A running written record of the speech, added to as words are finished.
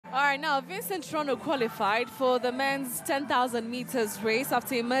All right, now Vincent Rono qualified for the men's 10,000 meters race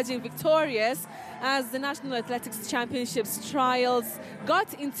after emerging victorious as the National Athletics Championships trials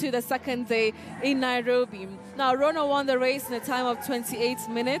got into the second day in Nairobi. Now, Rono won the race in a time of 28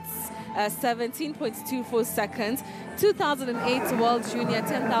 minutes, 17.24 seconds. 2008 World Junior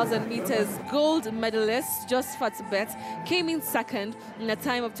 10,000 meters gold medalist Josephat Bet came in second in a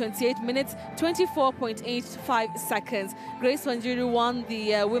time of 28 minutes, 24.85 seconds. Grace Wanjiru won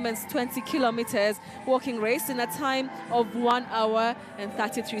the women's 20 kilometers walking race in a time of 1 hour and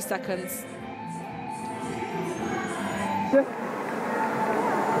 33 seconds.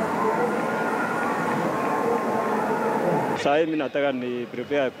 Sai mimi nataka ni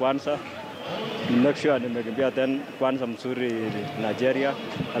prepare kwanza. Make sure nimekimbia then kwanza mzuri Nigeria.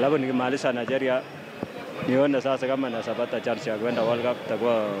 Alafu nikimaliza Nigeria nione sasa kama nasapata chance ya kwenda World Cup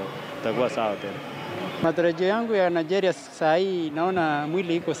takuwa sawa tena. Matarajio yangu ya Nigeria saa hii naona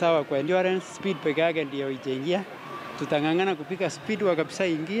mwili iko sawa kwa endurance, speed peke yake ndio ijaingia. Tutangangana kupika speed wa kabisa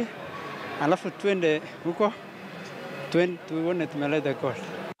ingie. Alafu twende huko tuone tumeleta goal.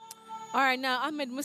 All right, now Ahmed